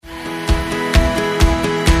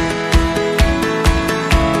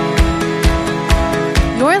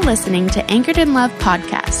listening to Anchored in Love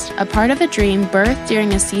podcast, a part of a dream birthed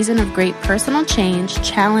during a season of great personal change,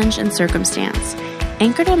 challenge, and circumstance.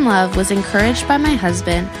 Anchored in Love was encouraged by my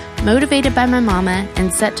husband, motivated by my mama,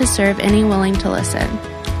 and set to serve any willing to listen.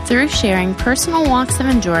 Through sharing personal walks of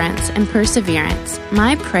endurance and perseverance,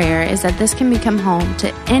 my prayer is that this can become home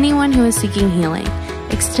to anyone who is seeking healing,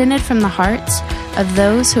 extended from the hearts of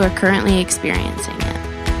those who are currently experiencing it.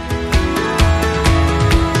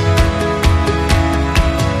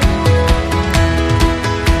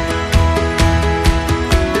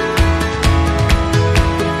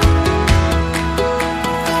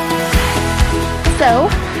 So,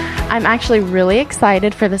 I'm actually really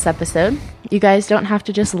excited for this episode. You guys don't have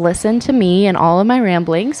to just listen to me and all of my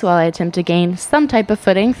ramblings while I attempt to gain some type of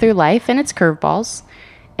footing through life and its curveballs.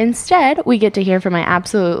 Instead, we get to hear from my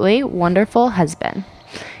absolutely wonderful husband.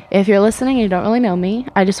 If you're listening and you don't really know me,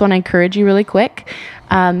 I just want to encourage you really quick.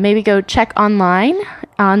 Maybe go check online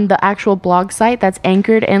on the actual blog site. That's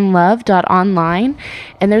anchoredinlove.online.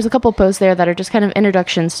 And there's a couple posts there that are just kind of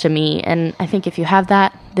introductions to me. And I think if you have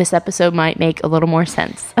that, this episode might make a little more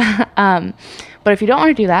sense. But if you don't want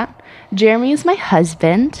to do that, Jeremy is my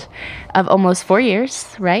husband of almost 4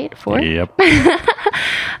 years, right? 4? Yep.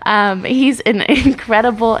 He's an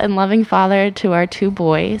incredible and loving father to our 2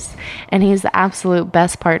 boys, and he's the absolute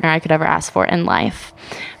best partner I could ever ask for in life.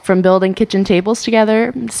 From building kitchen tables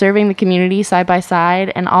together, serving the community side by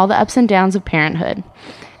side, and all the ups and downs of parenthood.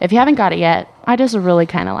 If you haven't got it yet, I just really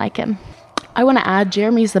kind of like him. I want to add,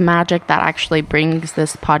 Jeremy's the magic that actually brings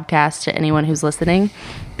this podcast to anyone who's listening,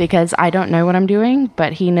 because I don't know what I'm doing,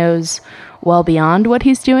 but he knows well beyond what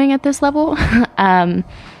he's doing at this level.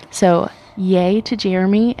 So yay to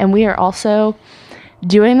Jeremy. And we are also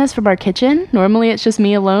doing this from our kitchen. Normally it's just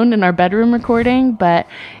me alone in our bedroom recording, but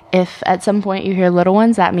if at some point you hear little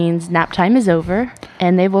ones, that means nap time is over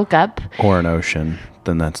and they woke up. Or an ocean,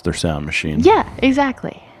 then that's their sound machine. Yeah,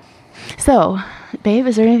 exactly. So, babe,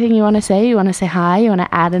 is there anything you want to say? You want to say hi? You want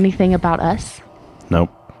to add anything about us? Nope.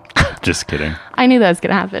 Just kidding. I knew that was going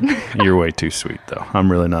to happen. You're way too sweet, though.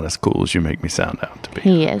 I'm really not as cool as you make me sound out to be.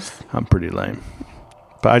 He is. I'm pretty lame.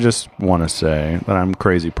 But I just want to say that I'm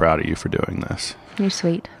crazy proud of you for doing this. You're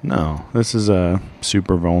sweet. No, this is a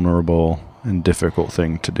super vulnerable and difficult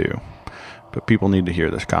thing to do. But people need to hear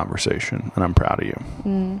this conversation, and I'm proud of you.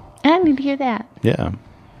 I need to hear that. Yeah.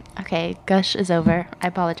 Okay, gush is over. I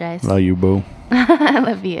apologize. Love you, boo. I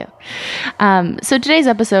love you. So today's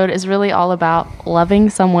episode is really all about loving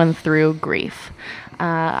someone through grief.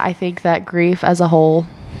 I think that grief as a whole,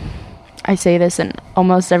 I say this and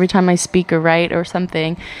almost every time I speak or write or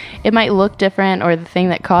something, it might look different, or the thing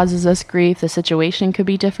that causes us grief, the situation could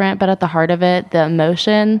be different, but at the heart of it, the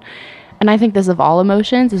emotion, and I think this of all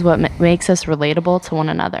emotions, is what makes us relatable to one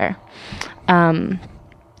another.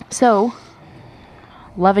 So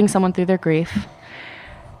loving someone through their grief.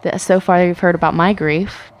 So far you've heard about my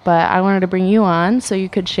grief, but I wanted to bring you on so you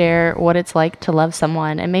could share what it's like to love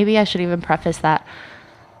someone. And maybe I should even preface that,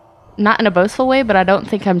 not in a boastful way, but I don't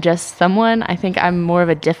think I'm just someone. I think I'm more of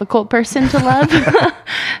a difficult person to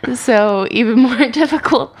love. So even more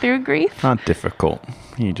difficult through grief. Not difficult.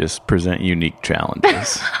 You just present unique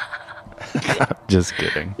challenges. Just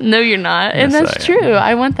kidding. No, you're not. Yes, and that's true.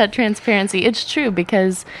 I want that transparency. It's true,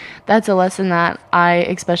 because that's a lesson that I,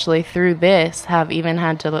 especially through this, have even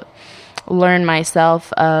had to learn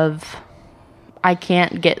myself of, I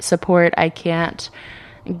can't get support. I can't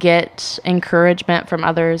get encouragement from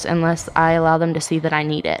others unless I allow them to see that I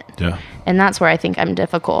need it. Yeah. And that's where I think I'm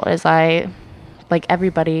difficult, is like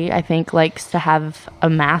everybody, I think, likes to have a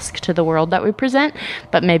mask to the world that we present,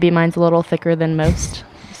 but maybe mine's a little thicker than most.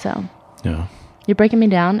 So yeah. You're breaking me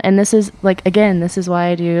down. And this is, this is why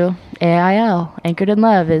I do AIL, Anchored in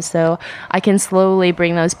Love, is so I can slowly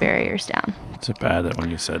bring those barriers down. It's bad that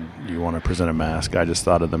when you said you want to present a mask, I just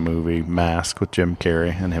thought of the movie Mask with Jim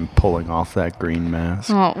Carrey and him pulling off that green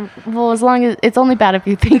mask. Oh, well, as long as, it's only bad if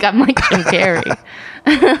you think I'm like Jim Carrey.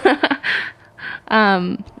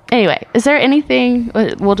 Anyway, is there anything,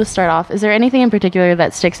 we'll just start off, is there anything in particular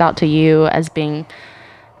that sticks out to you as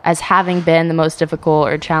having been the most difficult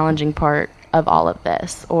or challenging part of all of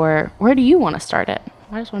this? Or where do you want to start it?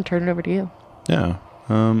 I just want to turn it over to you. Yeah.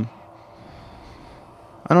 I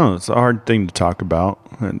don't know. It's a hard thing to talk about.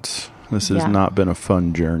 This has not been a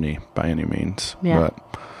fun journey by any means. Yeah.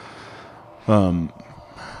 But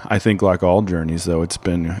I think, like all journeys, though, it's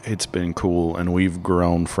been cool, and we've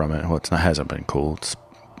grown from it. Well, it hasn't been cool. It's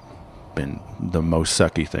been the most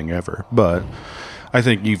sucky thing ever. But I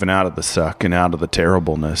think even out of the suck and out of the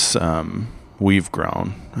terribleness, we've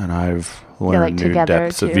grown, and I've learned new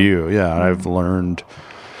depths of view. Yeah, I've learned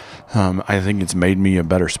I think it's made me a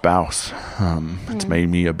better spouse. It's made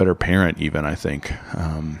me a better parent even, I think,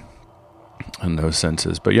 in those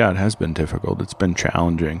senses. But yeah, it has been difficult. It's been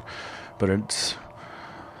challenging, but it's,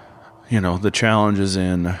 the challenge is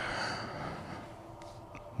in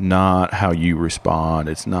not how you respond.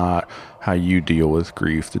 It's not how you deal with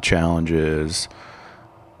grief. The challenge is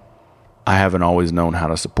I haven't always known how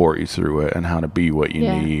to support you through it and how to be what you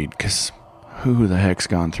need, because who the heck's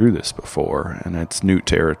gone through this before? And it's new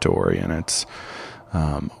territory, and it's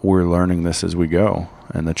we're learning this as we go.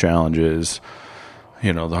 And the challenge is,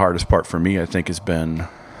 the hardest part for me, I think, has been,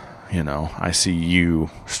 I see you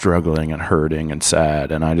struggling and hurting and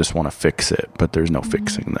sad, and I just want to fix it, but there's no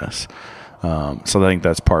fixing this. So I think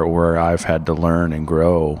that's part where I've had to learn and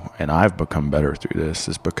grow, and I've become better through this,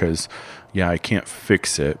 is because, I can't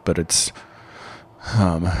fix it, but it's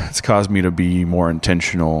caused me to be more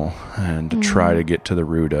intentional and to try to get to the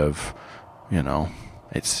root of,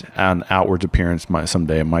 it's an outward appearance.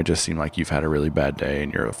 Someday it might just seem like you've had a really bad day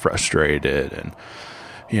and you're frustrated, and,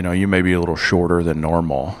 you may be a little shorter than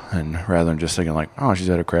normal. And rather than just thinking like, oh, she's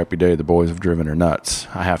had a crappy day, the boys have driven her nuts,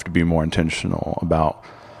 I have to be more intentional about,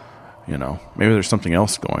 maybe there's something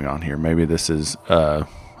else going on here. Maybe this is a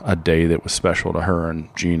day that was special to her and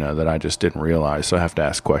Gina that I just didn't realize. So I have to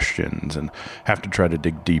ask questions and have to try to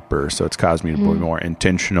dig deeper. So it's caused me to be more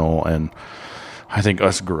intentional, and I think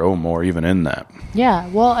us grow more even in that. Yeah.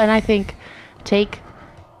 Well, and I think take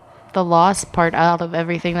the loss part out of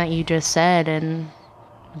everything that you just said, and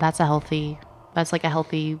that's like a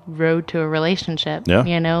healthy road to a relationship. Yeah.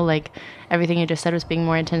 Like everything you just said was being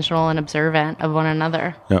more intentional and observant of one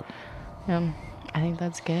another. Yep. I think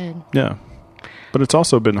that's good. Yeah. But it's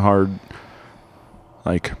also been hard.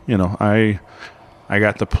 Like, I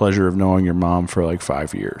got the pleasure of knowing your mom for like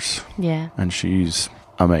 5 years. Yeah. And she's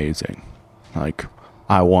amazing. Like,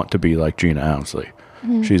 I want to be like Gina Ousley.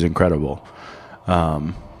 She's incredible.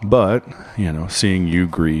 But, seeing you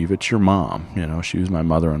grieve, it's your mom. She was my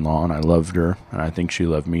mother-in-law, and I loved her, and I think she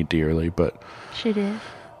loved me dearly, but she did.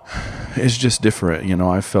 It's just different.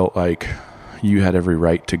 I felt like you had every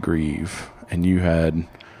right to grieve, and you had,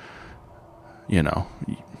 it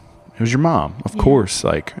was your mom, of course.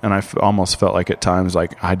 Like, and I almost felt like at times,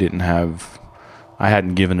 like I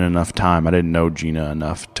hadn't given it enough time. I didn't know Gina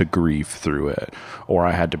enough to grieve through it, or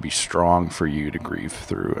I had to be strong for you to grieve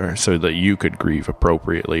through, or so that you could grieve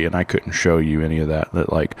appropriately. And I couldn't show you any of that.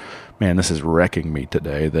 That like, man, this is wrecking me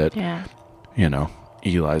today. That,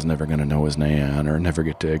 Eli's never going to know his Nan, or never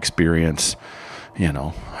get to experience,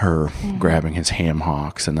 her grabbing his ham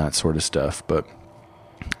hocks and that sort of stuff. But,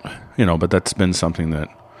 but that's been something that.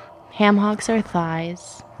 Ham hocks are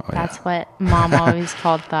thighs. That's what Mom always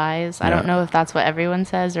called thighs. I don't know if that's what everyone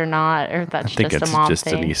says or not, or if that's just a mom thing. I think it's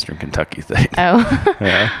just an Eastern Kentucky thing.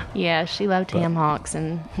 Oh. Yeah, she loved ham hocks,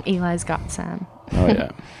 and Eli's got some. Oh,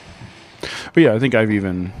 yeah. But yeah, I think I've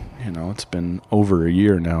even, it's been over a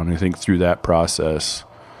year now, and I think through that process,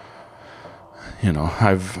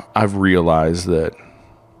 I've realized that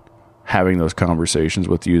having those conversations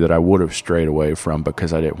with you that I would have strayed away from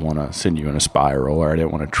because I didn't want to send you in a spiral, or I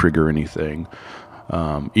didn't want to trigger anything.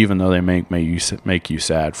 Even though they make you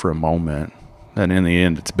sad for a moment, then in the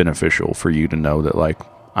end, it's beneficial for you to know that, like,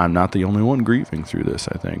 I'm not the only one grieving through this,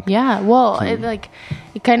 I think. Yeah. Well, it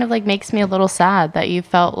kind of like makes me a little sad that you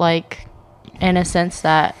felt like, in a sense,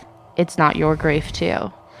 that it's not your grief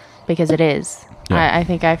too, because it is. Yeah. I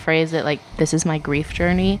think I phrase it like, this is my grief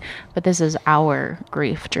journey, but this is our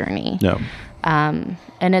grief journey. Yeah. And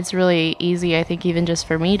it's really easy, I think, even just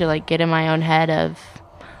for me to like get in my own head of,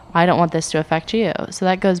 I don't want this to affect you. So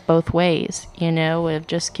that goes both ways, of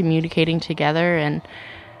just communicating together. And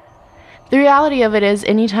the reality of it is,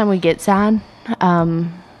 anytime we get sad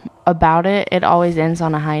about it, it always ends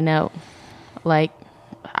on a high note. Like,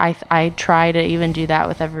 I try to even do that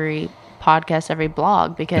with every podcast, every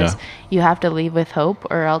blog, because you have to leave with hope,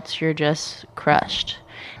 or else you're just crushed.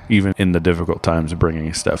 Even in the difficult times of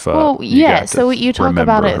bringing stuff up. Well, yeah. So you talk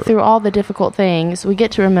about it through all the difficult things. We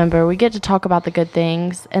get to remember. We get to talk about the good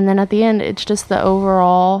things. And then at the end, it's just the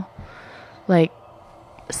overall, like,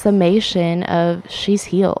 summation of she's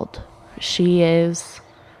healed. She is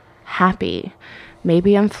happy.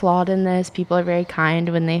 Maybe I'm flawed in this. People are very kind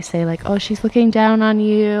when they say, like, oh, she's looking down on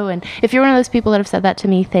you. And if you're one of those people that have said that to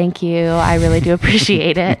me, thank you. I really do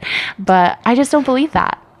appreciate it. But I just don't believe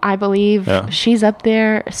that. I believe she's up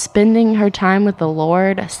there spending her time with the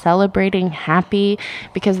Lord, celebrating, happy,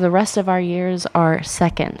 because the rest of our years are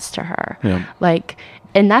seconds to her. Yeah. Like,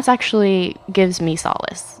 and that's actually gives me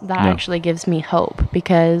solace. That actually gives me hope,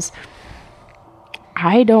 because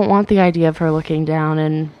I don't want the idea of her looking down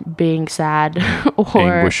and being sad or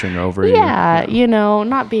anguishing over you. Yeah, you know,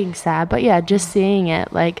 not being sad, but yeah, just seeing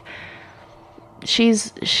it. Like,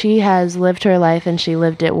 she has lived her life and she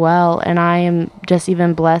lived it well. And I am just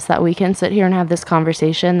even blessed that we can sit here and have this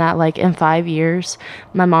conversation that, like, in 5 years,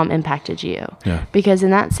 my mom impacted you. Yeah. Because in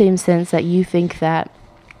that same sense that you think that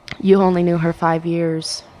you only knew her 5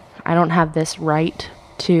 years, I don't have this right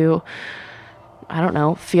to, I don't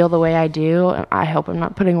know, feel the way I do. I hope I'm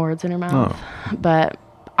not putting words in her mouth. Oh. But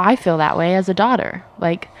I feel that way as a daughter.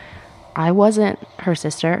 Like, I wasn't her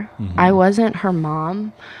sister. I wasn't her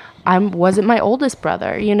mom. I wasn't my oldest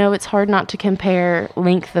brother. You know, it's hard not to compare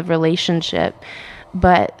length of relationship.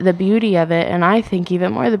 But the beauty of it, and I think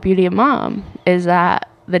even more the beauty of mom, is that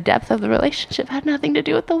the depth of the relationship had nothing to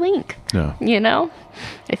do with the length. Yeah. You know?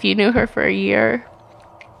 If you knew her for a year,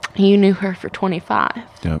 you knew her for 25.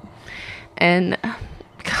 Yep. And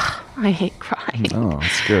God, I hate crying. Oh,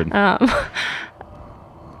 that's good.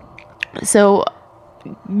 So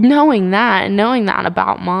knowing that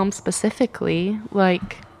about mom specifically,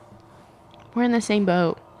 like, we're in the same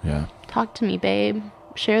boat. Yeah. Talk to me, babe.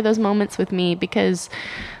 Share those moments with me, because,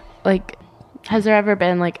 like, has there ever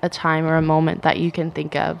been, like, a time or a moment that you can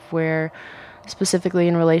think of where, specifically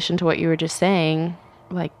in relation to what you were just saying,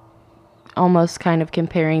 like, almost kind of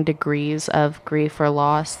comparing degrees of grief or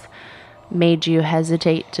loss, made you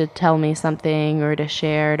hesitate to tell me something or to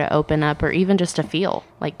share, to open up, or even just to feel,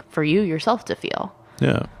 like, for you yourself to feel?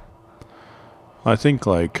 Yeah. I think,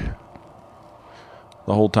 like,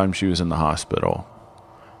 the whole time she was in the hospital,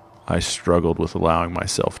 I struggled with allowing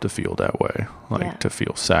myself to feel that way. Like, Yeah. to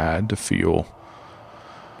feel sad, to feel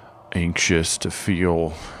anxious, to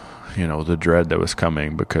feel, you know, the dread that was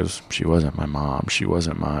coming, because she wasn't my mom. She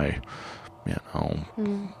wasn't my, you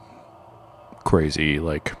know, crazy,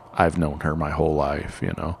 like, I've known her my whole life,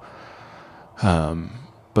 you know.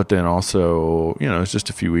 But then also, you know, it's just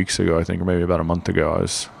a few weeks ago, I think, or maybe about a month ago,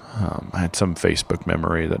 I had some Facebook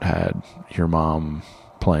memory that had your mom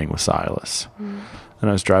playing with Silas. And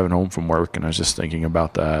I was driving home from work, and I was just thinking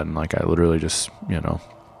about that. And, like, I literally just, you know,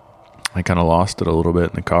 I kind of lost it a little bit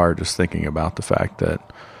in the car, just thinking about the fact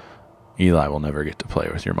that Eli will never get to play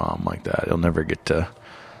with your mom like that. He'll never get to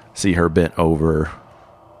see her bent over,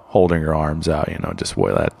 holding her arms out, you know, just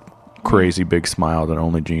with that crazy big smile that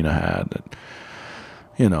only Gina had. And,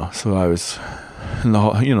 you know, so I was, you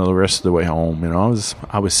know, the rest of the way home, you know,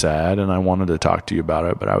 I was sad, and I wanted to talk to you about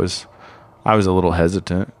it, but I was a little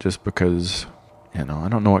hesitant, just because, you know, I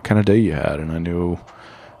don't know what kind of day you had, and I knew,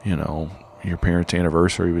 you know, your parents'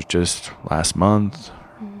 anniversary was just last month,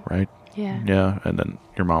 right? Yeah. Yeah, and then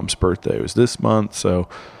your mom's birthday was this month, so,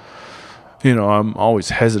 you know, I'm always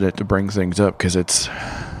hesitant to bring things up, because it's,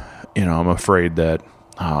 you know, I'm afraid that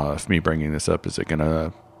if me bringing this up, is it going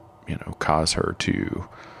to, you know, cause her to,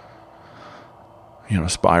 you know,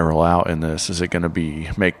 spiral out in this? Is it going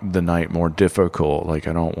to make the night more difficult? Like,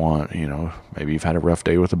 I don't want, you know, maybe you've had a rough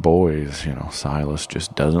day with the boys, you know, Silas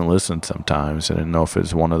just doesn't listen sometimes. I didn't know if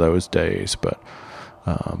it's one of those days, but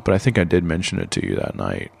I think I did mention it to you that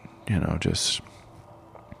night, you know, just,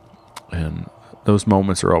 and those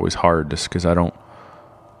moments are always hard, just because I don't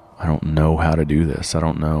know how to do this. I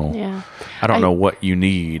don't know. Yeah. I don't know what you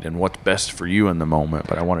need and what's best for you in the moment,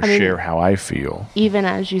 but I want to share how I feel. Even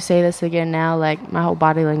as you say this again now, like, my whole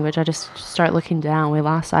body language, I just start looking down. We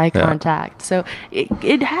lost eye contact. So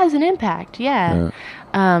it has an impact. Yeah.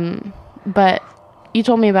 But you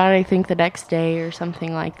told me about it, I think, the next day or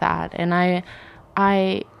something like that. And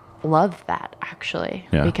I love that, actually,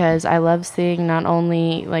 because I love seeing not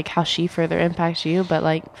only, like, how she further impacts you, but,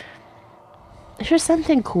 like, it's just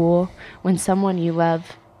something cool when someone you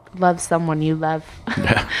love loves someone you love.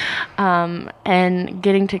 And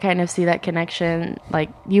getting to kind of see that connection, like,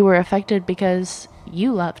 you were affected because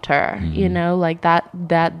you loved her, you know, like, that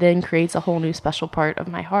then creates a whole new special part of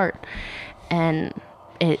my heart. And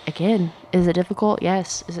it, again, is it difficult?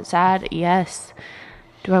 Yes. Is it sad? Yes.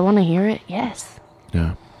 Do I want to hear it? Yes.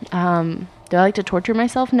 Yeah. Do I like to torture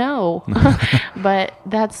myself? No. But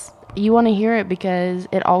you want to hear it because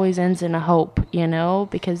it always ends in a hope, you know,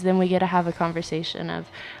 because then we get to have a conversation of,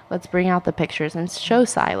 let's bring out the pictures and show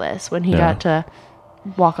Silas when he got to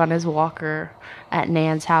walk on his walker at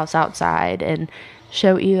Nan's house outside, and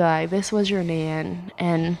show Eli, this was your Nan.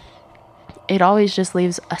 And it always just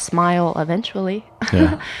leaves a smile eventually.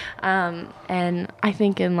 Yeah. And I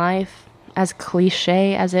think in life, as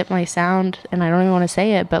cliche as it might sound, and I don't even want to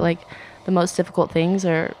say it, but, like, the most difficult things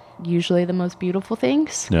are usually the most beautiful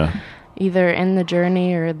things. Yeah. Either in the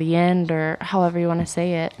journey or the end, or however you want to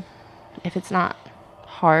say it. If it's not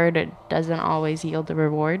hard, it doesn't always yield the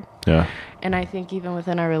reward. Yeah. And I think even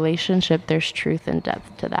within our relationship, there's truth and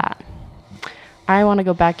depth to that. I want to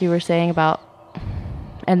go back, you were saying about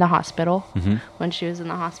in the hospital, when she was in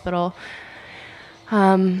the hospital.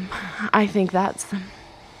 I think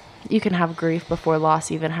you can have grief before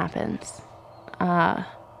loss even happens.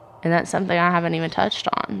 And that's something I haven't even touched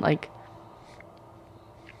on. Like,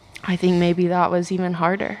 I think maybe that was even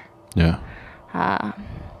harder. Yeah.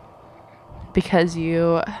 Because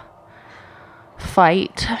you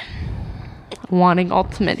fight wanting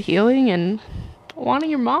ultimate healing and wanting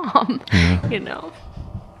your mom, you know.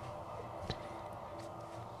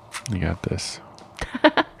 You got this.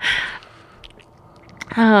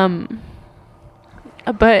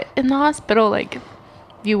 But in the hospital, like,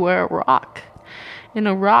 you were a rock. And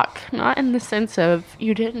a rock, not in the sense of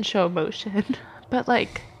you didn't show emotion, but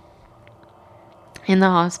like, in the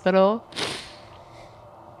hospital,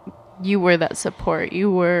 you were that support. You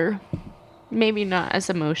were maybe not as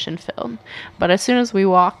emotion filled, but as soon as we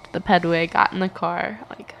walked the pedway, got in the car,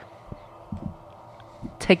 like,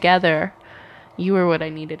 together, you were what I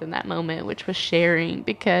needed in that moment, which was sharing.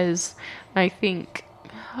 Because I think,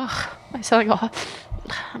 I sound like,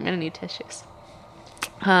 I'm gonna need tissues.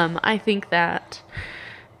 I think that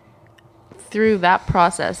through that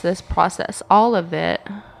process, this process, all of it,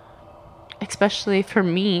 especially for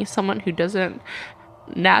me, someone who doesn't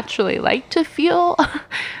naturally like to feel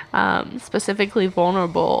specifically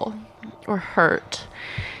vulnerable or hurt,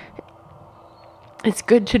 it's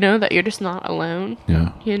good to know that you're just not alone.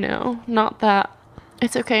 Yeah. You know, not that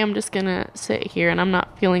it's okay, I'm just gonna sit here and I'm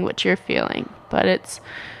not feeling what you're feeling, but it's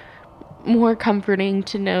more comforting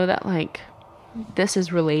to know that, like, this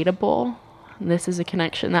is relatable. This is a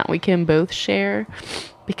connection that we can both share,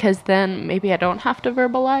 because then maybe I don't have to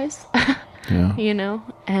verbalize, Yeah. you know?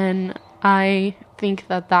 And I think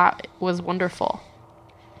that was wonderful.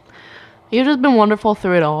 You've just been wonderful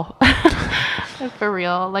through it all. For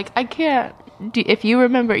real. Like, I can't, if you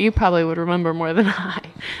remember, you probably would remember more than I,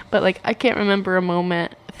 but like, I can't remember a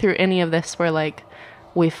moment through any of this where like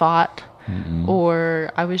we fought, or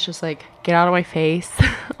I was just like, get out of my face,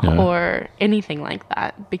 or anything like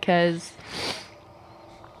that. Because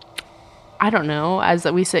I don't know, as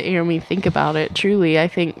we sit here and we think about it, truly, I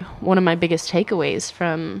think one of my biggest takeaways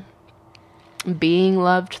from being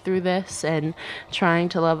loved through this and trying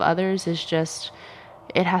to love others is just,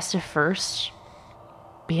 it has to first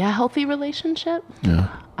be a healthy relationship.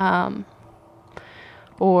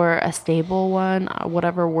 Or a stable one,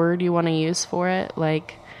 whatever word you want to use for it.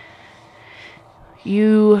 Like,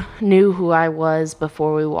 you knew who I was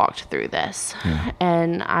before we walked through this.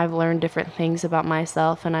 And I've learned different things about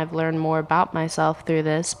myself, and I've learned more about myself through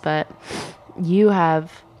this. But you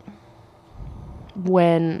have,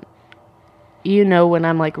 when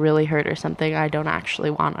I'm like really hurt or something, I don't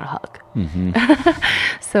actually want a hug.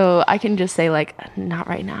 So I can just say like, not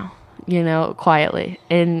right now, you know, quietly.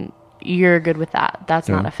 And you're good with that. That's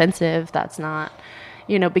not offensive. That's not,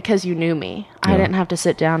 you know, because you knew me. I didn't have to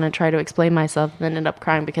sit down and try to explain myself and then end up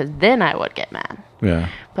crying, because then I would get mad.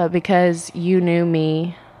 But because you knew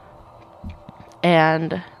me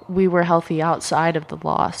and we were healthy outside of the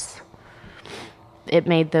loss, it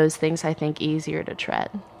made those things, I think, easier to tread.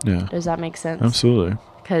 Does that make sense? Absolutely.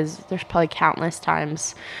 Because there's probably countless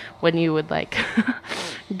times when you would like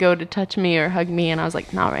go to touch me or hug me, and I was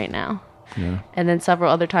like, not right now. And then several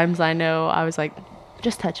other times I know I was like,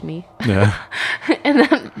 just touch me.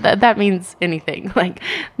 And that means anything, like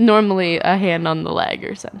normally a hand on the leg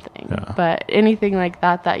or something. But anything like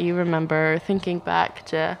that you remember, thinking back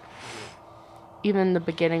to even the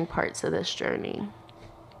beginning parts of this journey.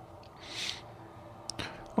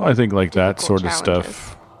 Well, I think like that Difficult sort of challenges.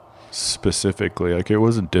 stuff specifically, like, it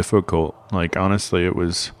wasn't difficult. Like, honestly, it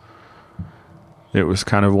was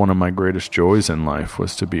kind of one of my greatest joys in life,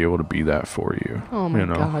 was to be able to be that for you. Oh my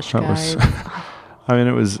gosh, that guys. I mean,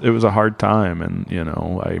 it was a hard time. And, you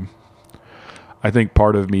know, I think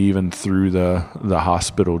part of me, even through the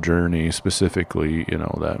hospital journey specifically, you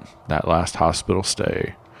know, that last hospital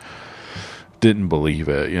stay, didn't believe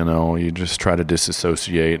it. You know, you just try to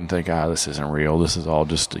disassociate and think, this isn't real. This is all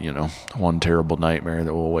just, you know, one terrible nightmare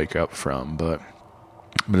that we'll wake up from. But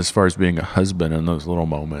as far as being a husband in those little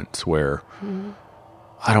moments where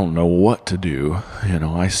I don't know what to do, you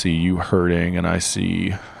know, I see you hurting and I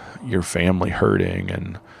see your family hurting,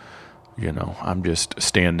 and, you know, I'm just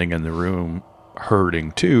standing in the room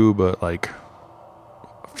hurting too, but like,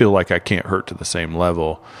 feel like I can't hurt to the same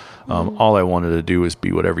level. All I wanted to do was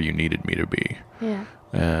be whatever you needed me to be.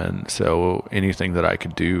 And so anything that I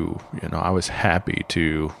could do, you know, I was happy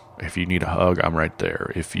to. If you need a hug, I'm right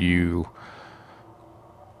there. If you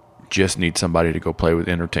just need somebody to go play with,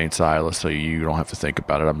 entertain Silas, so you don't have to think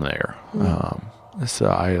about it. I'm there. So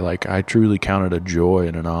I truly count it a joy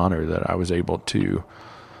and an honor that I was able to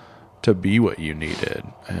be what you needed.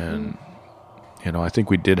 And, I think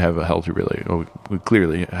we did have a healthy we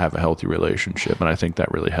clearly have a healthy relationship, and I think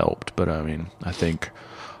that really helped. But I mean, I think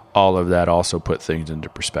all of that also put things into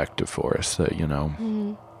perspective for us that,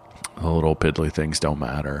 the little piddly things don't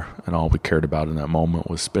matter. And all we cared about in that moment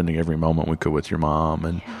was spending every moment we could with your mom,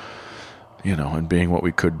 and, and being what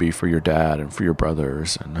we could be for your dad and for your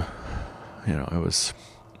brothers. And, it was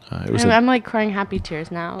I'm like crying happy tears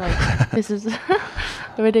now. Like, this is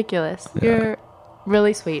ridiculous. Yeah. You're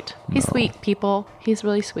really sweet. He's sweet, people. He's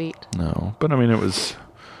really sweet. No, but I mean, it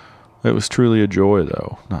was truly a joy,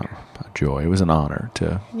 though. Not a joy. It was an honor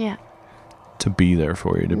to be there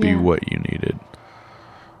for you, to be what you needed.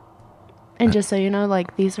 And just so you know,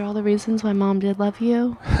 like, these are all the reasons why Mom did love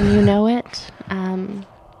you, and you know it.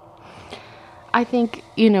 I think,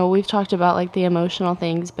 we've talked about, like, the emotional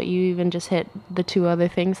things, but you even just hit the two other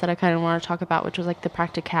things that I kind of want to talk about, which was, like, the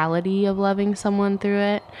practicality of loving someone through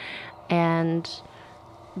it. And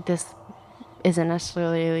this isn't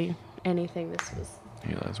necessarily anything. This was...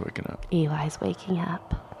 Eli's waking up. Eli's waking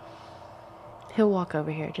up. He'll walk over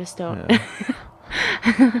here. Just don't... Yeah.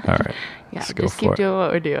 All right. Yeah, Let's go just for keep it. doing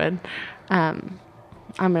what we're doing. I'm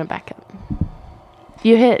going to back up.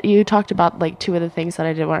 You talked about, like, two of the things that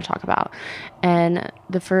I did want to talk about. And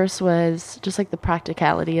the first was just, like, the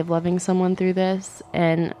practicality of loving someone through this.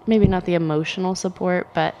 And maybe not the emotional support,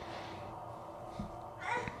 but...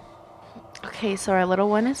 Okay, so our little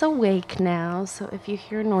one is awake now. So if you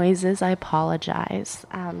hear noises, I apologize.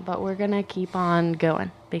 But we're going to keep on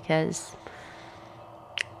going because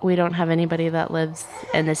we don't have anybody that lives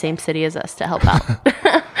in the same city as us to help out.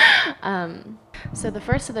 So the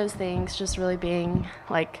first of those things just really being,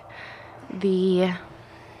 like, the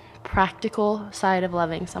practical side of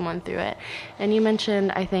loving someone through it. And you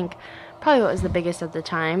mentioned, I think, probably what was the biggest at the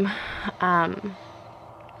time,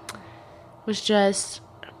 was just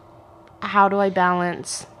how do I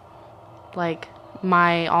balance, like,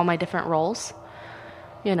 all my different roles,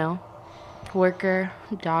 worker,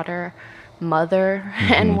 daughter, mother,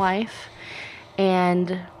 and wife.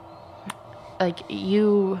 And, like,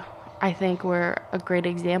 you, I think, were a great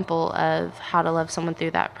example of how to love someone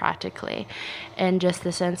through that practically. And just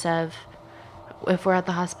the sense of, if we're at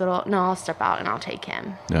the hospital, no, I'll step out and I'll take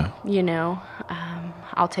him. Yeah.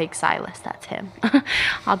 I'll take Silas. That's him.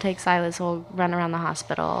 I'll take Silas. We'll run around the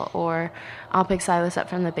hospital. Or I'll pick Silas up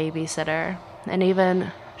from the babysitter. And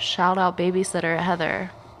even shout out babysitter Heather.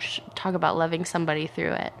 Talk about loving somebody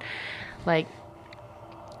through it. Like,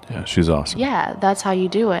 yeah, she's awesome. Yeah, that's how you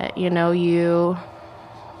do it. You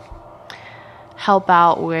help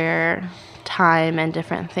out where time and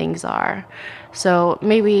different things are. So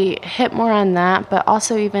maybe hit more on that, but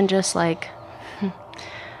also even just, like,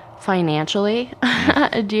 financially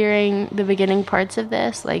during the beginning parts of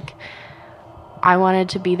this. Like, I wanted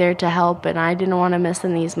to be there to help, and I didn't want to miss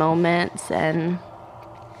in these moments. And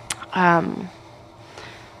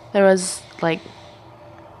there was, like,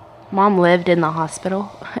 Mom lived in the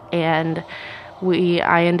hospital, and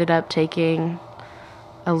I ended up taking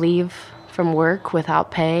a leave from work without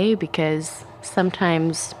pay because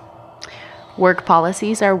sometimes work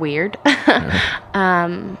policies are weird.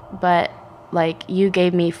 But, like, you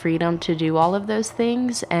gave me freedom to do all of those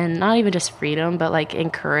things, and not even just freedom, but, like,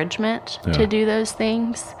 encouragement to do those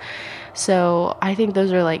things. So I think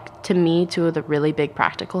those are, like, to me, two of the really big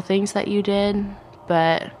practical things that you did.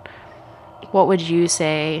 But what would you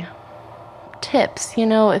say? Tips,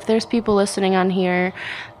 if there's people listening on here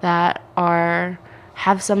that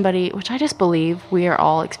have somebody, which I just believe we are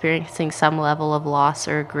all experiencing some level of loss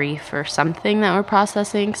or grief or something that we're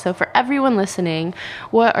processing. So for everyone listening,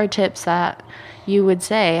 what are tips that you would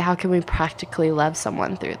say? How can we practically love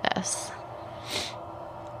someone through this?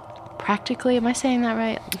 Practically, am I saying that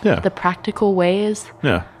right? Yeah. The practical ways?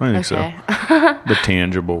 Yeah, I think so. The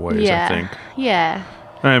tangible ways, I think. Yeah.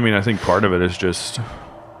 I mean, I think part of it is just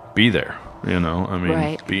be there.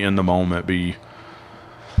 Right. Be in the moment,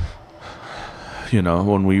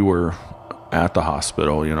 when we were at the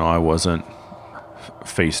hospital, I wasn't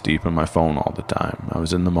face deep in my phone all the time. I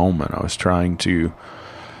was in the moment. I was trying to,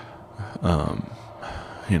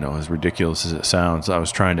 as ridiculous as it sounds, I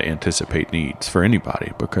was trying to anticipate needs for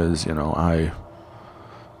anybody because, I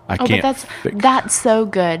can't. But that's so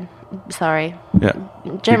good. Sorry. Yeah.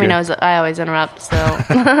 Jeremy knows that I always interrupt, so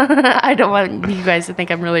I don't want you guys to think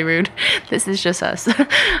I'm really rude. This is just us.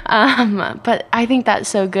 But I think that's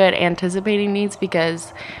so good, anticipating needs,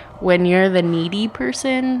 because when you're the needy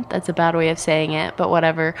person, that's a bad way of saying it, but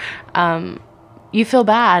whatever, you feel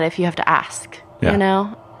bad if you have to ask, Yeah. you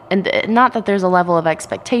know? And not that there's a level of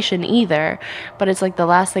expectation either, but it's like the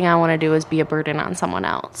last thing I want to do is be a burden on someone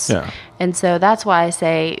else. Yeah. And so that's why I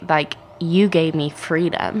say, like, you gave me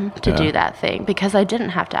freedom to Yeah. do that thing because I didn't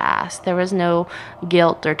have to ask. There was no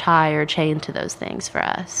guilt or tie or chain to those things for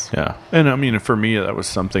us. Yeah. And I mean, for me, that was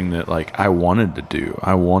something that, like, I wanted to do.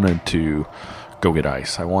 I wanted to go get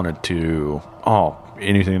ice. I wanted to,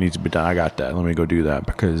 anything that needs to be done, I got that. Let me go do that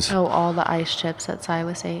because... Oh, all the ice chips that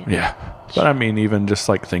Silas ate. Yeah. But I mean, even just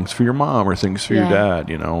like things for your mom or things for your dad,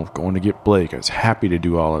 you know, going to get Blake. I was happy to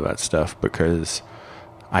do all of that stuff because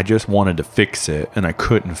I just wanted to fix it and I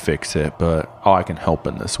couldn't fix it, but I can help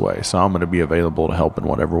in this way. So I'm going to be available to help in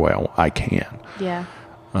whatever way I can. Yeah.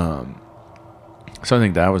 So I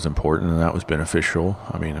think that was important and that was beneficial.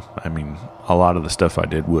 I mean, a lot of the stuff I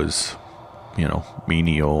did was, you know,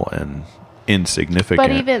 menial and insignificant.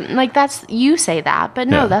 But even like you say that, but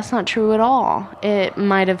no, Yeah. that's not true at all. It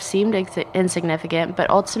might have seemed insignificant, but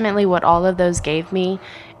ultimately what all of those gave me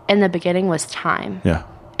in the beginning was time. Yeah.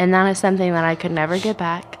 And that is something that I could never get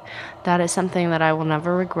back. That is something that I will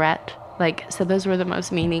never regret. Like, so those were the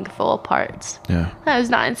most meaningful parts. Yeah. That was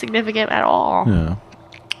not insignificant at all. Yeah.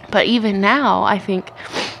 But even now, I think,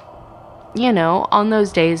 you know, on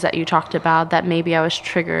those days that you talked about that maybe I was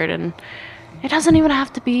triggered, and it doesn't even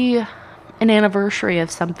have to be an anniversary of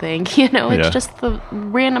something, you know, it's just the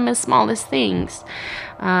randomest, smallest things.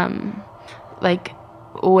 Like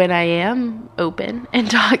when I am open and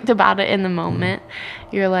talked about it in the moment,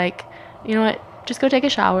 you're like, you know what, just go take a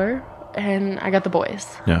shower and I got the boys.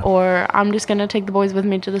 Yeah. Or I'm just going to take the boys with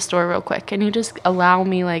me to the store real quick. And you just allow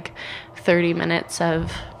me like 30 minutes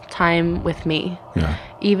of time with me. Yeah.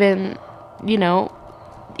 Even, you know,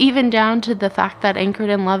 even down to the fact that Anchored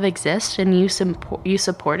in Love exists and you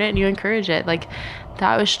support it and you encourage it. Like,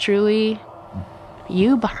 that was truly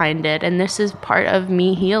you behind it. And this is part of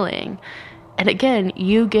me healing. And again,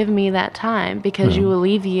 you give me that time because you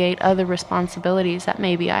alleviate other responsibilities that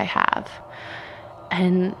maybe I have.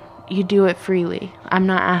 And you do it freely. I'm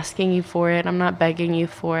not asking you for it. I'm not begging you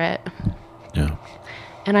for it. Yeah.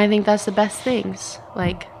 And I think that's the best things.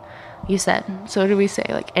 Like you said. So what do we say?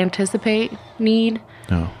 Like, anticipate, need.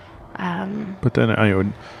 No. But then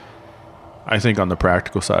I think on the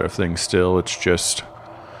practical side of things still, it's just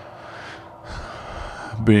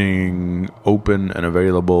being open and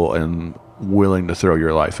available and willing to throw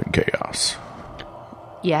your life in chaos.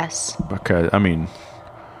 Yes. Because, I mean,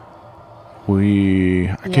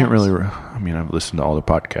 I can't really, I've listened to all the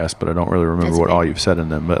podcasts, but I don't really remember what all you've said in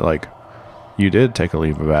them. But like, you did take a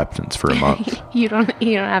leave of absence for a month. You don't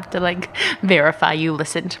have to like verify you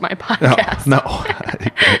listened to my podcast. No.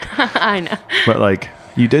 I know. But like,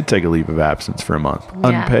 you did take a leave of absence for a month,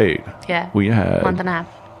 unpaid. Yeah. We had month and a half.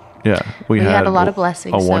 Yeah, we had a lot of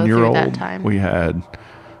blessings. A 1-year-old. Through that time. We had,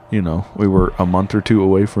 you know, we were a month or two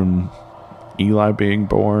away from Eli being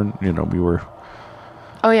born. You know, we were.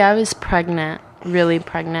 Oh yeah, I was pregnant, really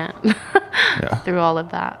pregnant. Yeah. Through all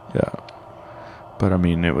of that. Yeah, but I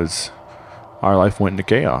mean, our life went into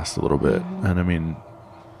chaos a little bit, and I mean,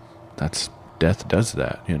 death does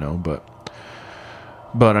that, you know.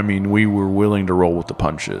 But I mean, we were willing to roll with the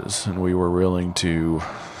punches, and we were willing to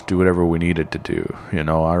do whatever we needed to do. You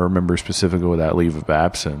know, I remember specifically with that leave of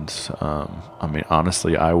absence. I mean,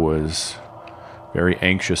 honestly, I was very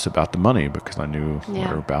anxious about the money because I knew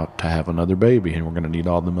we're about to have another baby and we're going to need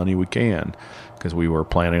all the money we can because we were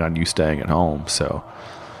planning on you staying at home. So,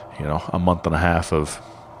 you know, a month and a half of,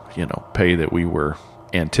 you know, pay that we were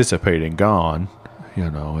anticipating gone, you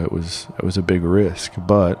know, it was a big risk.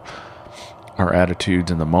 But our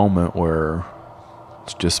attitudes in the moment were,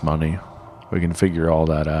 it's just money. We can figure all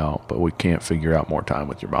that out, but we can't figure out more time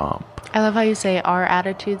with your mom. I love how you say our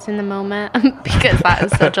attitudes in the moment because that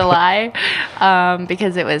is such a lie.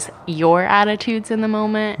 Because it was your attitudes in the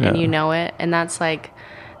moment and you know it. And that's like,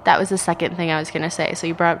 that was the second thing I was going to say. So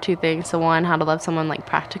you brought up two things. So one, how to love someone like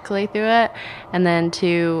practically through it. And then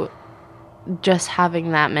two, just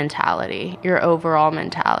having that mentality, your overall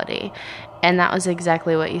mentality. And that was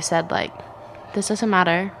exactly what you said. Like, this doesn't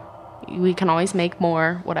matter. We can always make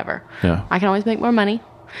more, whatever. Yeah. I can always make more money.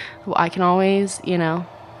 I can always, you know,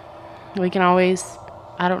 we can always,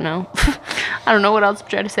 I don't know. I don't know what else I'm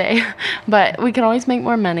trying to say. But we can always make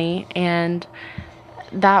more money. And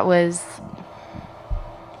that was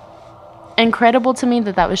incredible to me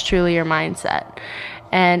that was truly your mindset.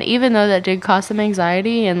 And even though that did cause some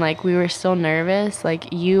anxiety and, like, we were still nervous,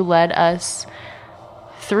 like, you led us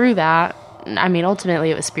through that. I mean, ultimately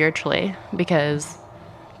it was spiritually because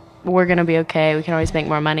we're going to be okay. We can always make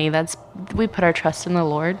more money. We put our trust in the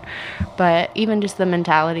Lord. But even just the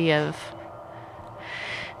mentality of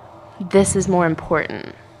this is more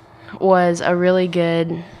important was a really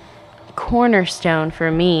good cornerstone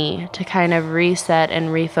for me to kind of reset and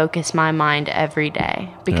refocus my mind every day.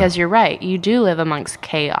 Because you're right, you do live amongst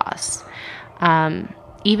chaos.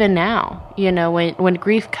 Even now, when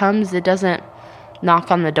grief comes, it doesn't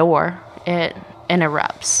knock on the door, it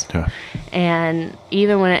interrupts. Yeah. And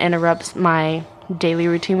even when it interrupts my daily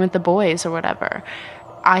routine with the boys or whatever,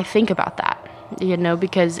 I think about that,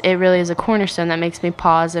 because it really is a cornerstone that makes me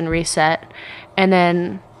pause and reset and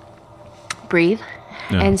then breathe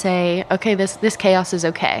and say, okay, this chaos is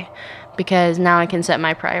okay, because now I can set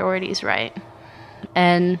my priorities right.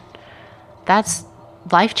 And that's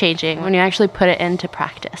life-changing when you actually put it into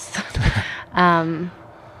practice.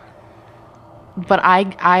 But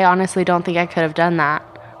I honestly don't think I could have done that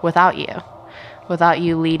without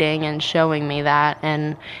you leading and showing me that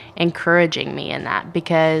and encouraging me in that,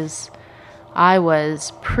 because I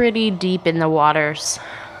was pretty deep in the waters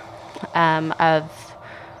of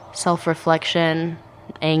self-reflection,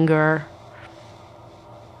 anger,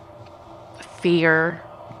 fear,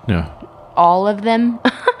 all of them,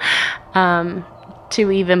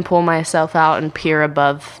 to even pull myself out and peer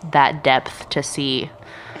above that depth to see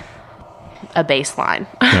a baseline.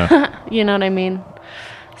 You know what I mean?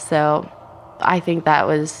 So I think that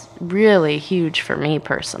was really huge for me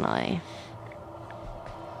personally.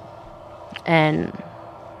 And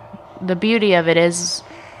the beauty of it is,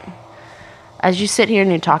 as you sit here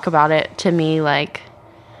and you talk about it, to me, like,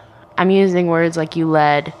 I'm using words like you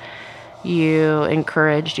led, you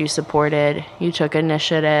encouraged, you supported, you took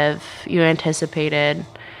initiative, you anticipated,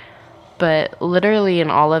 but literally in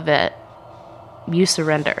all of it, you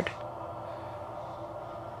surrendered.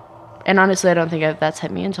 And honestly, I don't think that's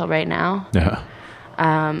hit me until right now. Yeah.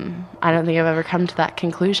 I don't think I've ever come to that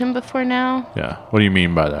conclusion before now. Yeah. What do you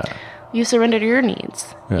mean by that? You surrendered your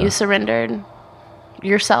needs. Yeah. You surrendered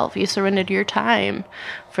yourself. You surrendered your time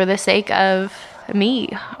for the sake of me,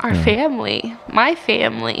 our family, my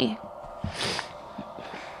family.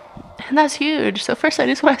 And that's huge. So first, I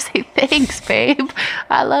just want to say thanks, babe.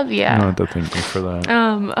 I love you. No, thank you for that.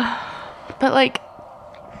 But like,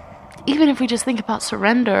 even if we just think about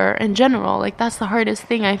surrender in general, like, that's the hardest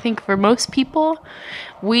thing, I think, for most people.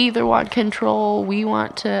 We either want control, we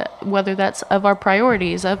want to, whether that's of our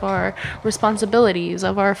priorities, of our responsibilities,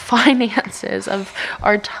 of our finances, of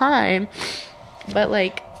our time. But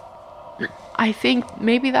like, I think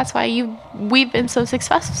maybe that's why we've been so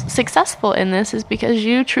successful in this, is because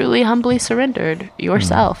you truly humbly surrendered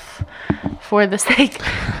yourself for the sake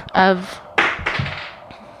of.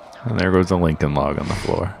 And there goes the Lincoln log on the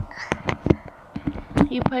floor.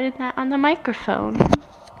 You put that on the microphone.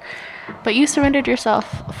 But you surrendered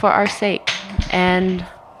yourself for our sake. And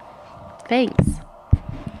thanks.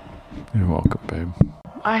 You're welcome, babe.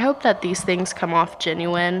 I hope that these things come off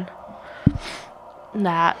genuine.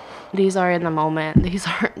 That these are in the moment. These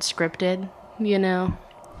aren't scripted,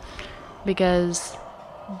 Because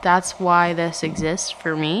that's why this exists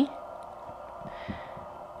for me.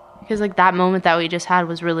 Because like that moment that we just had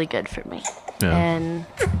was really good for me. Yeah. And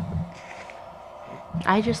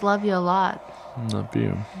I just love you a lot. Love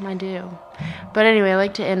you. I do. But anyway, I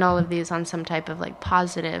like to end all of these on some type of like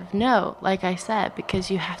positive note, like I said, because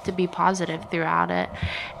you have to be positive throughout it.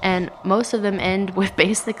 And most of them end with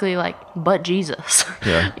basically like, but Jesus,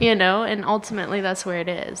 Yeah. And ultimately that's where it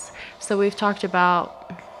is. So we've talked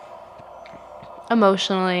about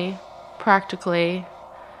emotionally, practically.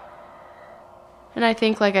 And I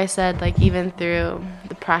think, like I said, like even through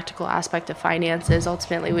the practical aspect of finances,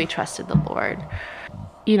 ultimately we trusted the Lord.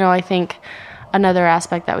 I think another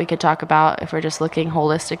aspect that we could talk about, if we're just looking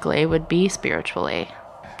holistically, would be spiritually.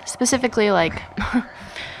 Specifically, like,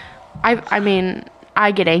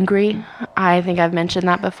 I get angry. I think I've mentioned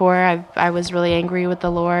that before. I was really angry with the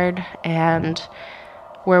Lord, and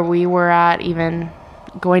where we were at, even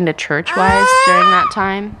going to church-wise during that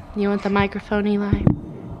time. You want the microphone, Eli?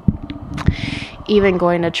 Even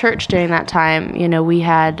going to church during that time, we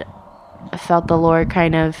had felt the Lord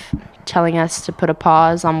kind of telling us to put a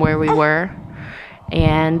pause on where we were.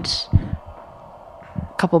 And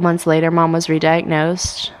a couple months later, Mom was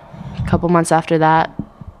re-diagnosed. A couple months after that,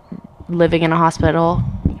 living in a hospital.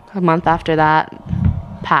 A month after that,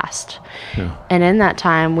 passed. Yeah. And in that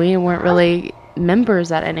time, we weren't really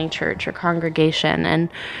members at any church or congregation. And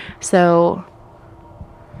so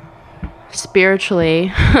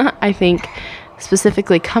spiritually, I think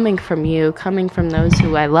specifically coming from you, coming from those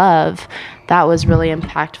who I love, that was really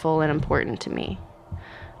impactful and important to me.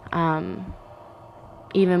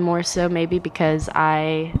 Even more so maybe because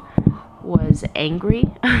I was angry.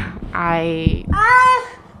 I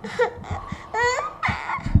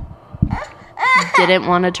didn't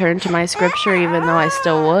want to turn to my scripture, even though I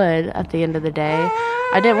still would at the end of the day.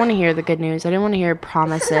 I didn't want to hear the good news. I didn't want to hear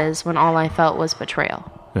promises when all I felt was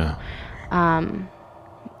betrayal. Yeah.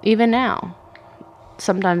 Even now,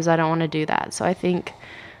 sometimes I don't want to do that. So I think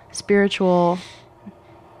spiritual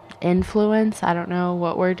influence, I don't know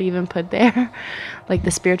what word to even put there, like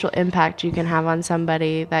the spiritual impact you can have on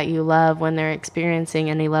somebody that you love when they're experiencing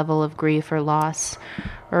any level of grief or loss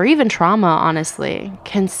or even trauma, honestly,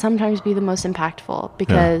 can sometimes be the most impactful,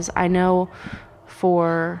 because I know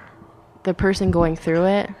for the person going through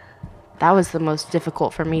it, that was the most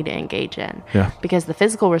difficult for me to engage in. Yeah. Because the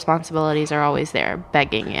physical responsibilities are always there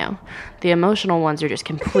begging you. The emotional ones are just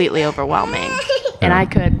completely overwhelming. And I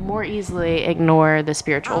could more easily ignore the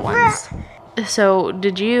spiritual ones. So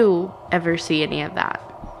did you ever see any of that?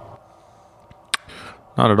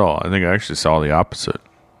 Not at all. I think I actually saw the opposite.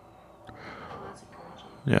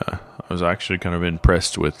 Yeah. I was actually kind of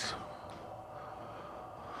impressed with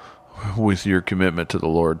your commitment to the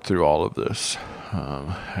Lord through all of this.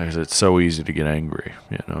 As it's so easy to get angry.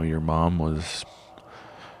 You know, your mom was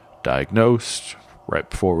diagnosed right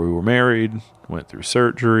before we were married, went through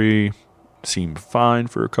surgery, seemed fine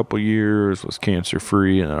for a couple years, was cancer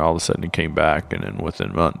free, and then all of a sudden it came back, and then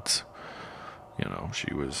within months, you know,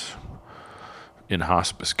 she was in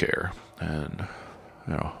hospice care. And,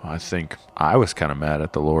 you know, I think I was kind of mad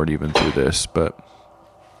at the Lord even through this, but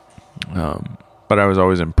I was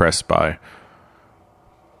always impressed by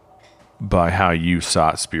how you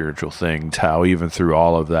sought spiritual things, how even through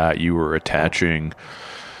all of that you were attaching,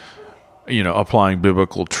 you know, applying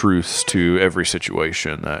biblical truths to every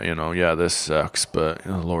situation. That, you know, yeah, this sucks, but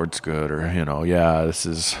you know, the Lord's good, or, you know, yeah, this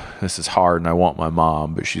is hard and I want my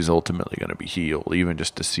mom, but she's ultimately going to be healed. Even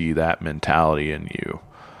just to see that mentality in you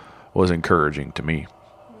was encouraging to me.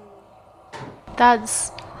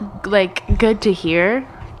 That's like good to hear,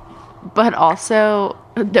 but also,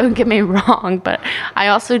 don't get me wrong, but I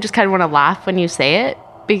also just kind of want to laugh when you say it,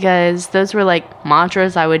 because those were like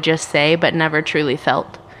mantras I would just say but never truly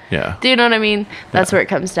felt. Yeah. Do you know what I mean? That's where it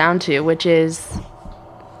comes down to, which is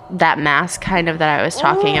that mask kind of that I was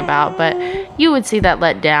talking about. But you would see that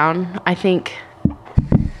let down. I think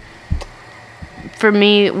for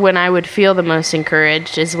me, when I would feel the most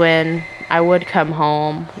encouraged is when I would come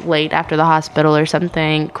home late after the hospital or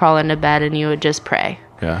something, crawl into bed, and you would just pray.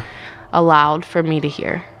 Yeah. Aloud for me to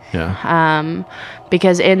hear. Yeah.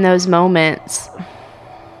 Because in those moments,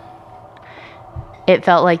 it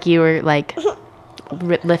felt like you were like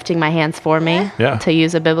lifting my hands for me, to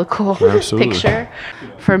use a biblical picture.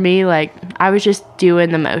 For me, like, I was just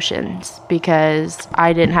doing the motions because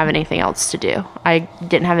I didn't have anything else to do. I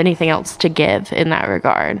didn't have anything else to give in that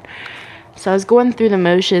regard. So I was going through the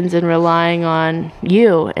motions and relying on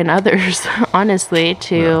you and others, honestly,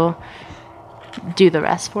 to do the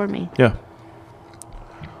rest for me. Yeah.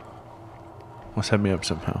 Well, set me up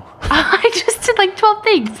somehow. I just did like 12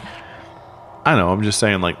 things. I know. I'm just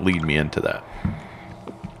saying, like, lead me into that.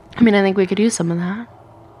 I mean, I think we could use some of that.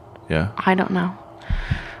 Yeah. I don't know.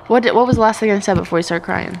 What was the last thing I said before we started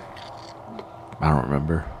crying? I don't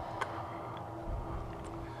remember.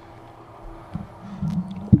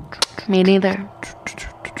 Me neither.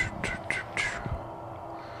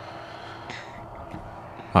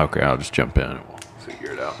 Okay, I'll just jump in and we'll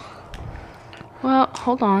figure it out. Well,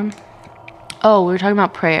 hold on. Oh, we were talking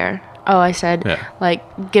about prayer. Oh, I said,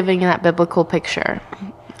 like, giving that biblical picture.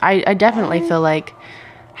 I definitely feel like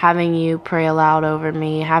having you pray aloud over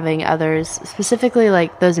me, having others, specifically,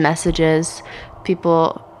 like, those messages,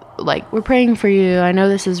 people, like, we're praying for you, I know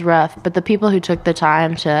this is rough, but the people who took the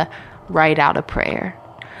time to write out a prayer,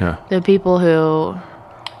 the people who,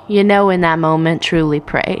 you know, in that moment truly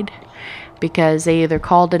prayed, because they either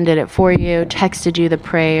called and did it for you, texted you the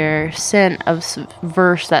prayer, sent a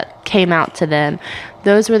verse that came out to them.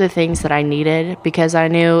 Those were the things that I needed, because I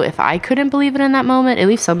knew if I couldn't believe it in that moment, at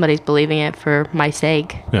least somebody's believing it for my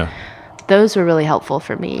sake. Yeah. Those were really helpful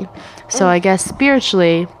for me. So I guess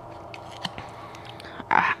spiritually,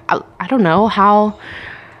 I don't know, how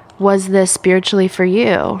was this spiritually for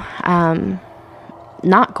you?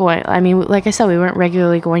 Like I said, we weren't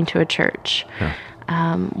regularly going to a church. Yeah.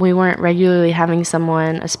 We weren't regularly having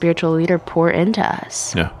a spiritual leader, pour into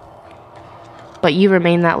us. Yeah. But you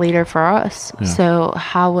remain that leader for us. Yeah. So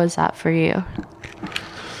how was that for you?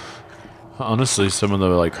 Honestly, some of the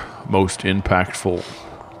most impactful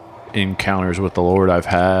encounters with the Lord I've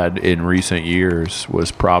had in recent years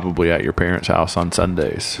was probably at your parents' house on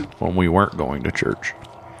Sundays when we weren't going to church.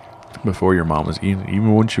 Before your mom was,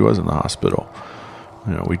 even when she was in the hospital.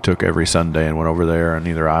 You know, we took every Sunday and went over there, and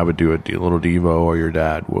either I would do a little Devo or your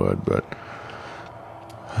dad would, but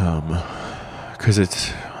because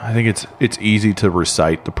I think it's easy to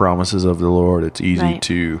recite the promises of the Lord. It's easy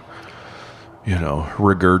to,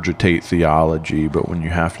 regurgitate theology, but when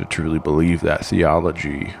you have to truly believe that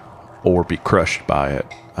theology or be crushed by it,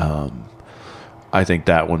 I think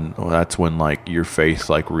that's when like your faith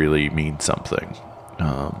like really means something.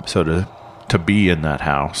 So to be in that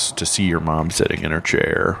house, to see your mom sitting in her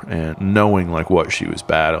chair and knowing like what she was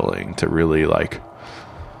battling, to really like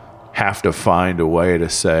have to find a way to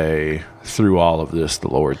say through all of this, the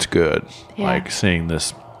Lord's good. Yeah. Like seeing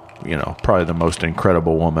this, probably the most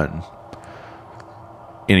incredible woman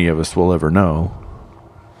any of us will ever know,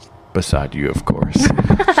 beside you, of course.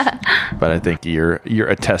 But I think you're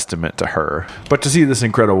a testament to her. But to see this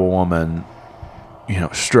incredible woman,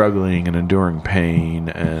 struggling and enduring pain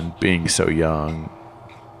and being so young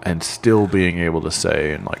and still being able to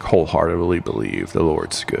say and like wholeheartedly believe the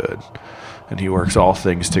Lord's good and he works all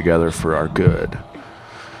things together for our good.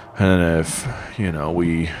 And if,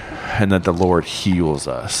 and that the Lord heals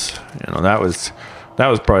us, that was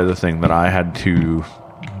probably the thing that I had to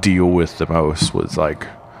deal with the most, was like,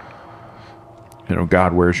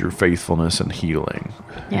 God, where's your faithfulness and healing?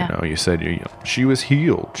 Yeah. You said, she was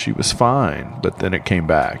healed. She was fine. But then it came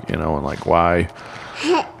back, and like, why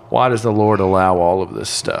does the Lord allow all of this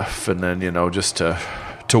stuff? And then, just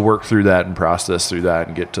to work through that and process through that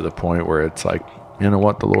and get to the point where it's like, the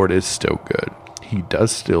Lord is still good. He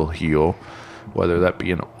does still heal, whether that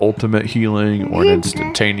be an ultimate healing or an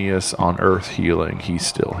instantaneous on earth healing, he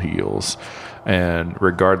still heals. And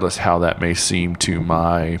regardless how that may seem to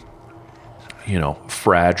my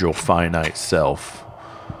fragile, finite self,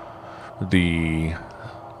 the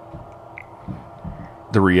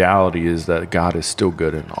reality is that God is still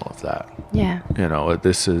good in all of that. Yeah.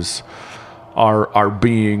 This is our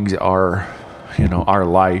beings, our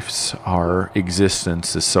lives, our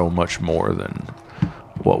existence is so much more than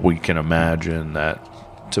what we can imagine, that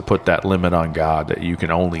to put that limit on God, that you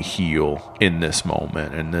can only heal in this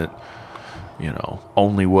moment, and that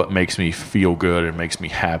only what makes me feel good and makes me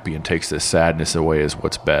happy and takes this sadness away is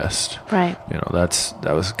what's best. Right.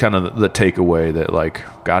 That was kind of the takeaway, that like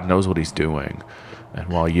God knows what he's doing. And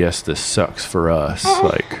while yes, this sucks for us,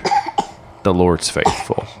 like the Lord's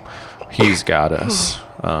faithful. He's got us.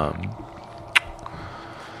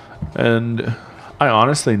 And I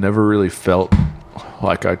honestly never really felt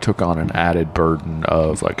like I took on an added burden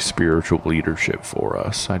of like spiritual leadership for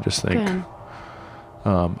us. I just think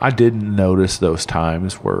I didn't notice those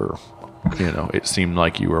times where, it seemed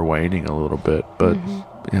like you were waning a little bit, but,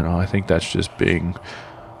 I think that's just being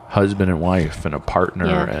husband and wife and a partner.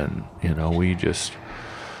 Yeah. And,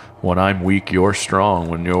 when I'm weak, you're strong.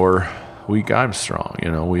 When you're weak, I'm strong.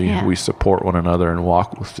 We support one another and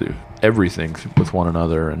walk with everything with one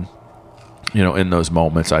another. And, in those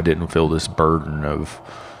moments, I didn't feel this burden of,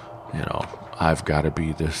 I've got to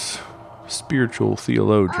be this spiritual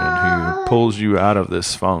theologian who pulls you out of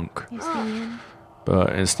this funk.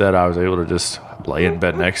 But instead I was able to just lay in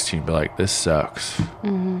bed next to you and be like, this sucks.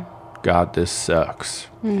 Mm-hmm. God, this sucks.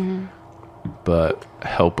 Mm-hmm. But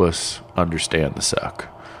help us understand the suck.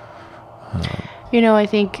 I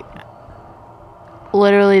think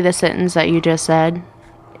literally the sentence that you just said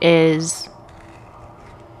is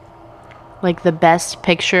like the best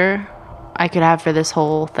picture I could have for this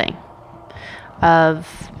whole thing of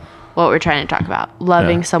what we're trying to talk about,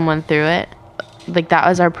 loving someone through it. Like that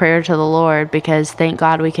was our prayer to the Lord, because thank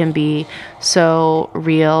God we can be so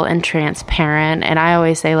real and transparent. And I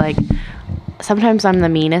always say, like, sometimes I'm the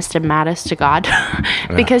meanest and maddest to God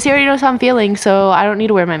because he already knows how I'm feeling, so I don't need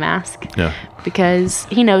to wear my mask because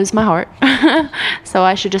he knows my heart. So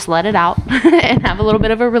I should just let it out and have a little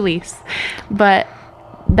bit of a release. But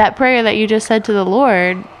that prayer that you just said to the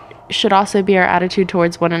Lord should also be our attitude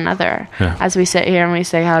towards one another. As we sit here and we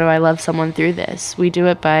say, how do I love someone through this? We do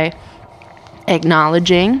it by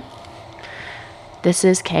acknowledging this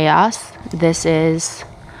is chaos. This is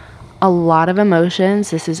a lot of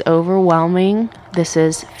emotions. This is overwhelming. This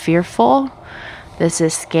is fearful. This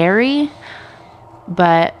is scary.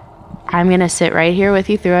 But I'm going to sit right here with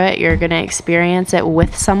you through it. You're going to experience it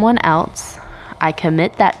with someone else. I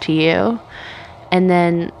commit that to you. And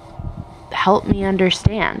then help me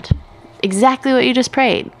understand exactly what you just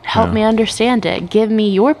prayed. Help me understand it. Give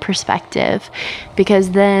me your perspective,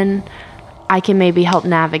 because then I can maybe help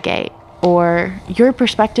navigate. Or your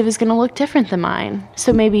perspective is going to look different than mine,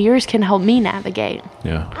 so maybe yours can help me navigate.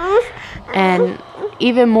 And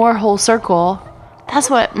even more whole circle, that's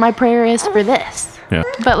what my prayer is for this.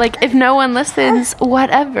 But like, if no one listens,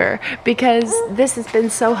 whatever, because this has been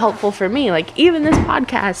so helpful for me. Like, even this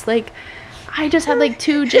podcast, like, I just had like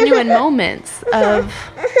 2 genuine moments of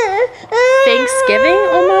Thanksgiving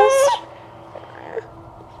almost,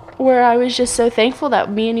 where I was just so thankful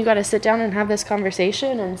that me and you got to sit down and have this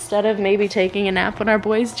conversation instead of maybe taking a nap when our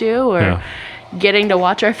boys do, or getting to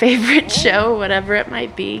watch our favorite show, whatever it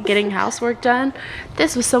might be, getting housework done.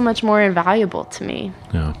 This was so much more invaluable to me.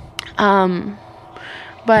 Yeah.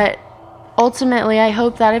 But ultimately, I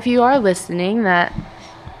hope that if you are listening, that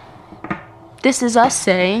this is us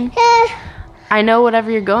saying, I know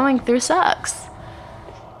whatever you're going through sucks,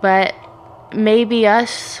 but maybe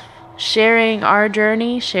us sharing our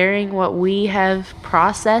journey, sharing what we have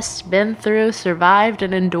processed, been through, survived,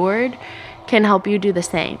 and endured can help you do the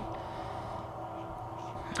same.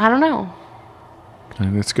 I don't know. I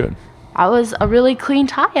think that's good. I was a really clean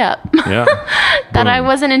tie-up. Yeah. That I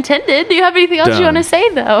wasn't intended. Do you have anything else you want to say,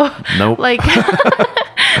 though? Nope.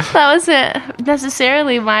 That wasn't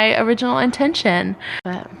necessarily my original intention.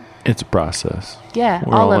 But it's a process. Yeah,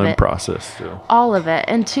 We're all in process still. All of it.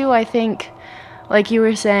 And two, I think, like you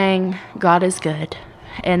were saying, God is good.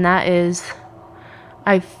 And that is,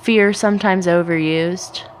 I fear, sometimes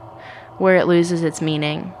overused, where it loses its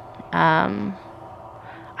meaning.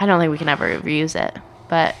 I don't think we can ever overuse it.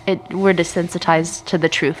 But we're desensitized to the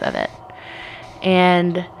truth of it.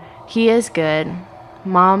 And he is good.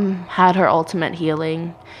 Mom had her ultimate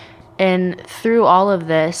healing. And through all of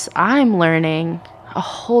this, I'm learning a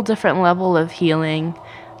whole different level of healing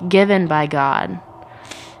given by God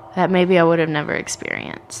that maybe I would have never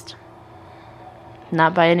experienced.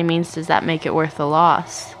 Not by any means does that make it worth the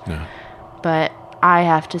loss. Yeah. But I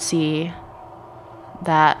have to see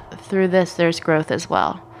that through this there's growth as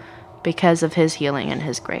well, because of his healing and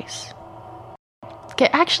his grace. Okay,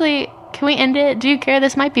 actually, can we end it? Do you care?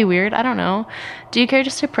 This might be weird. I don't know. Do you care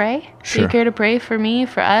just to pray? Sure. Do you care to pray for me,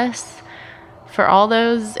 for us, for all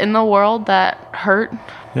those in the world that hurt?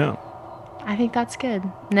 Yeah. I think that's good.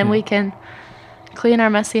 And then we can clean our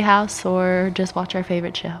messy house or just watch our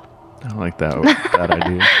favorite show. I like that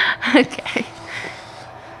idea. Okay.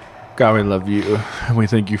 God, we love you. And we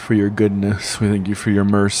thank you for your goodness. We thank you for your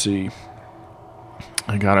mercy.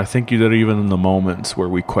 And God, I thank you that even in the moments where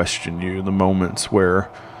we question you, the moments where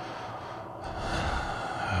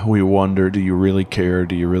we wonder, do you really care?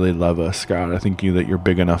 Do you really love us? God, I thank you that you're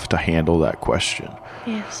big enough to handle that question.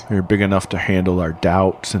 Yes. You're big enough to handle our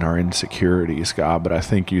doubts and our insecurities, God. But I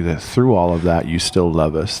thank you that through all of that, you still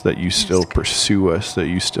love us, that you still pursue us, that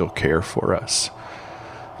you still care for us.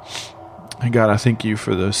 And God, I thank you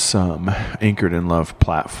for this Anchored in Love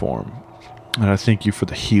platform. And I thank you for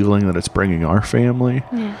the healing that it's bringing our family.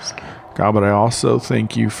 Yes, God, but I also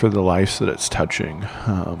thank you for the lives that it's touching.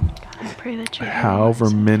 God, I pray that you however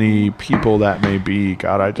many people that may be,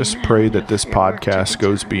 God, I just pray that this podcast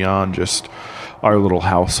goes beyond just our little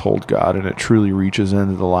household, God, and it truly reaches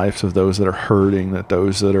into the lives of those that are hurting, that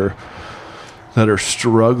those that are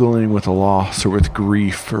struggling with a loss or with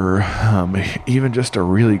grief or even just a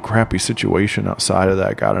really crappy situation outside of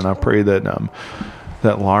that, God. And I pray that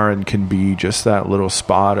that Lauren can be just that little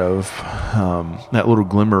spot of, that little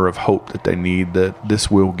glimmer of hope that they need, that this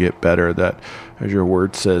will get better, that, as your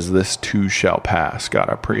word says, this too shall pass. God,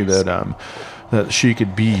 I pray that she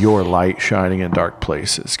could be your light shining in dark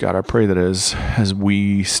places. God, I pray that as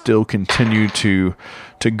we still continue to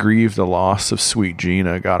grieve the loss of sweet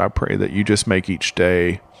Gina, God, I pray that you just make each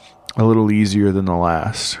day a little easier than the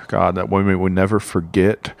last. God, that we would never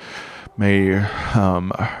forget. May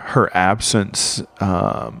her absence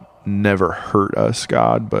never hurt us,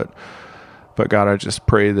 God. But God, I just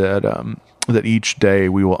pray that that each day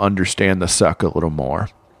we will understand the suck a little more.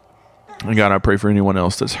 And God, I pray for anyone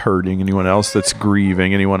else that's hurting, anyone else that's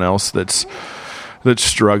grieving, anyone else that's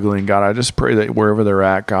struggling. God, I just pray that wherever they're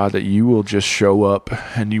at, God, that you will just show up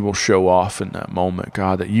and you will show off in that moment,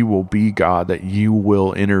 God, that you will be God, that you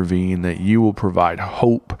will intervene, that you will provide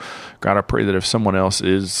hope. God, I pray that if someone else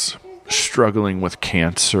is struggling with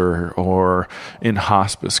cancer or in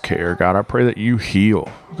hospice care, God, I pray that you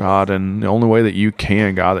heal, God, and the only way that you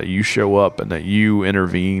can, God, that you show up and that you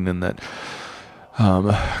intervene, and that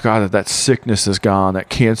God, that sickness is gone, that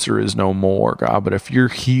cancer is no more, God. But if your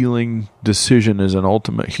healing decision is an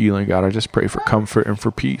ultimate healing, God, I just pray for comfort and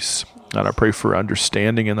for peace. God, I pray for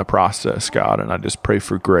understanding in the process, God, and I just pray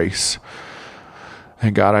for grace.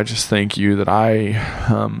 And God, I just thank you that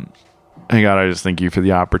and God, I just thank you for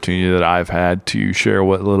the opportunity that I've had to share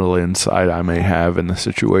what little insight I may have in the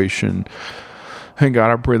situation. And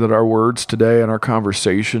God, I pray that our words today and our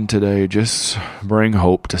conversation today just bring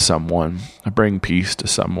hope to someone, bring peace to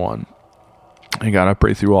someone. And God, I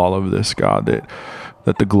pray through all of this, God, that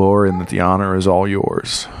the glory and that the honor is all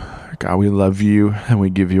yours. God, we love you and we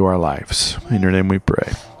give you our lives. In your name we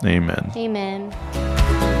pray. Amen. Amen.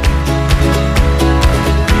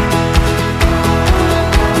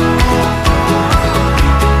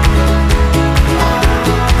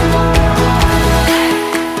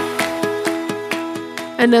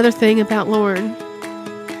 Another thing about Lauren,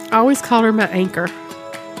 I always called her my anchor.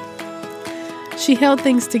 She held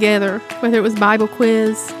things together, whether it was Bible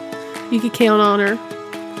quiz, you could count on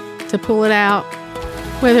her to pull it out.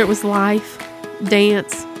 Whether it was life,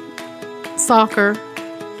 dance, soccer,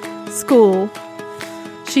 school,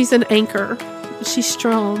 she's an anchor. She's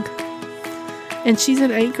strong. And she's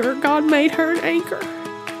an anchor. God made her an anchor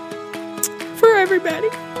for everybody.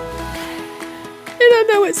 And I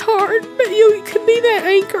know it's hard, but you can be that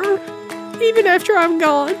anchor even after I'm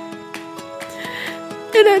gone.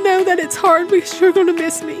 And I know that it's hard because you're going to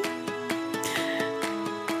miss me.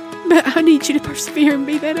 But I need you to persevere and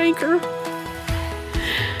be that anchor.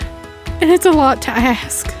 And it's a lot to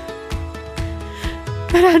ask.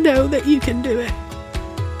 But I know that you can do it.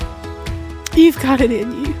 You've got it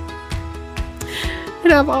in you.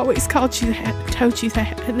 And I've always called you that, told you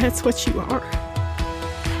that, and that's what you are.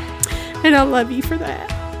 And I love you for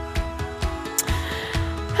that.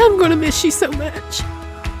 I'm going to miss you so much.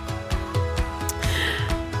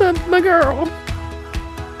 My girl.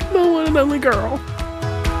 My one and only girl.